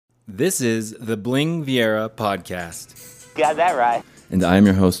This is the Bling Vieira podcast. Got that right. And I'm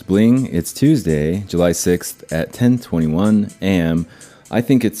your host, Bling. It's Tuesday, July 6th at 10:21 a.m. I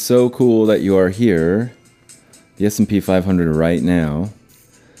think it's so cool that you are here. The S&P 500 right now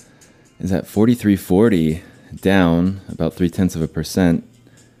is at 4340, down about 0.3%.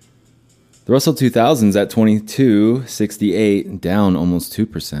 The Russell 2000 is at 2268, down almost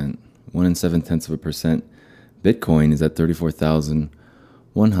 2%, 1.7%. Bitcoin is at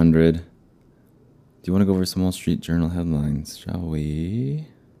 34,100. Do you want to go over some Wall Street Journal headlines, shall we?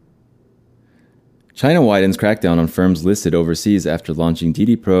 China widens crackdown on firms listed overseas after launching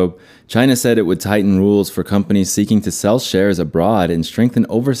Didi probe. China said it would tighten rules for companies seeking to sell shares abroad and strengthen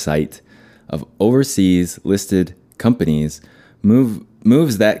oversight of overseas listed companies.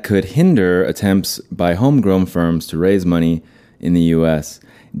 Moves that could hinder attempts by homegrown firms to raise money in the U.S.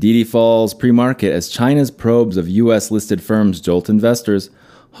 Didi falls pre-market as China's probes of U.S.-listed firms jolt investors.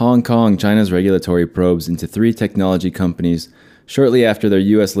 Hong Kong, China's regulatory probes into 3 technology companies shortly after their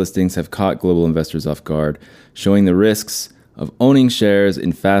U.S. listings have caught global investors off guard, showing the risks of owning shares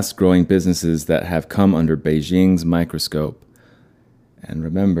in fast-growing businesses that have come under Beijing's microscope. And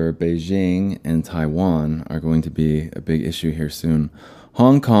remember, Beijing and Taiwan are going to be a big issue here soon.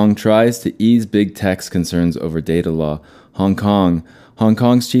 Hong Kong tries to ease big tech's concerns over data law. Hong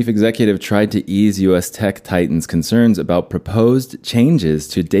Kong's chief executive tried to ease U.S. tech titans' concerns about proposed changes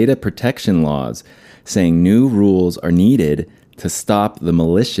to data protection laws, saying new rules are needed to stop the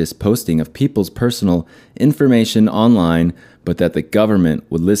malicious posting of people's personal information online, but that the government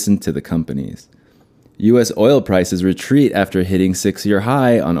would listen to the companies. U.S. oil prices retreat after hitting 6-year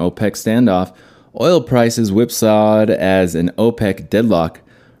high on OPEC standoff. Oil prices whipsawed as an OPEC deadlock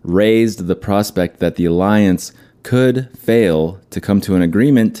raised the prospect that the alliance could fail to come to an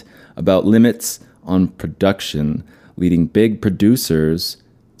agreement about limits on production, leading big producers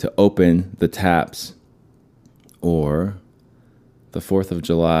to open the taps. Or the 4th of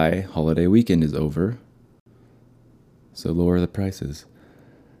July holiday weekend is over, so lower the prices.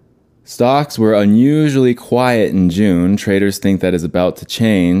 Stocks were unusually quiet in June. Traders think that is about to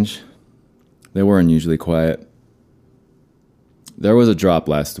change. They were unusually quiet. There was a drop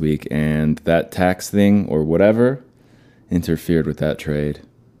last week, and that tax thing or whatever interfered with that trade.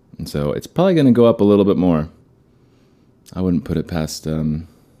 And so it's probably going to go up a little bit more. I wouldn't put it past the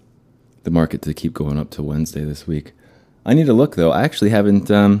market to keep going up to Wednesday this week. I need to look, though. I actually haven't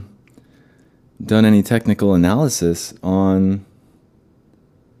done any technical analysis on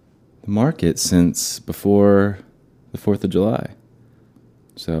the market since before the 4th of July.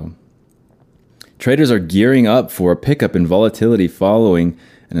 So traders are gearing up for a pickup in volatility following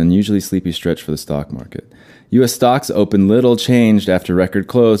an unusually sleepy stretch for the stock market. U.S. stocks opened little changed after record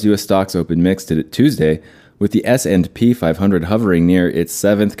close. U.S. stocks opened mixed Tuesday, with the S&P 500 hovering near its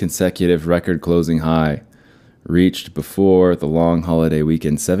 7th consecutive record closing high, reached before the long holiday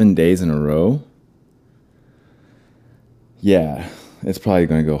weekend, 7 days in a row. Yeah, it's probably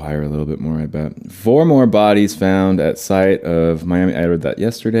going to go higher a little bit more, I bet. 4 more bodies found at site of Miami. I read that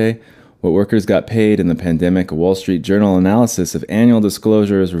yesterday. What workers got paid in the pandemic. A Wall Street Journal analysis of annual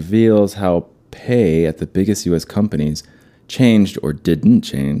disclosures reveals how pay at the biggest U.S. companies changed or didn't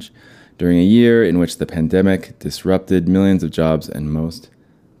change during a year in which the pandemic disrupted millions of jobs and most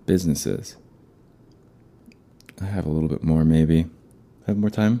businesses. I have a little bit more, maybe. Have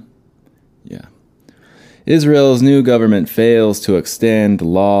more time? Yeah. Israel's new government fails to extend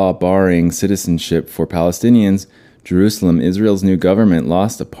law barring citizenship for Palestinians. Jerusalem, Israel's new government,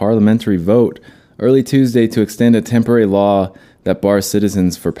 lost a parliamentary vote early Tuesday to extend a temporary law that bars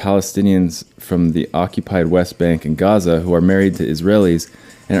citizens for Palestinians from the occupied West Bank and Gaza who are married to Israelis,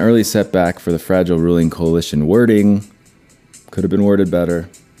 an early setback for the fragile ruling coalition. Wording could have been worded better.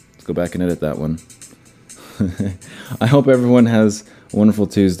 Let's go back and edit that one. I hope everyone has a wonderful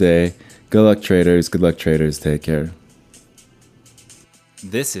Tuesday. Good luck, traders. Good luck, traders. Take care.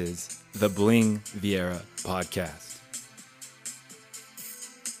 This is the Bling Vieira podcast.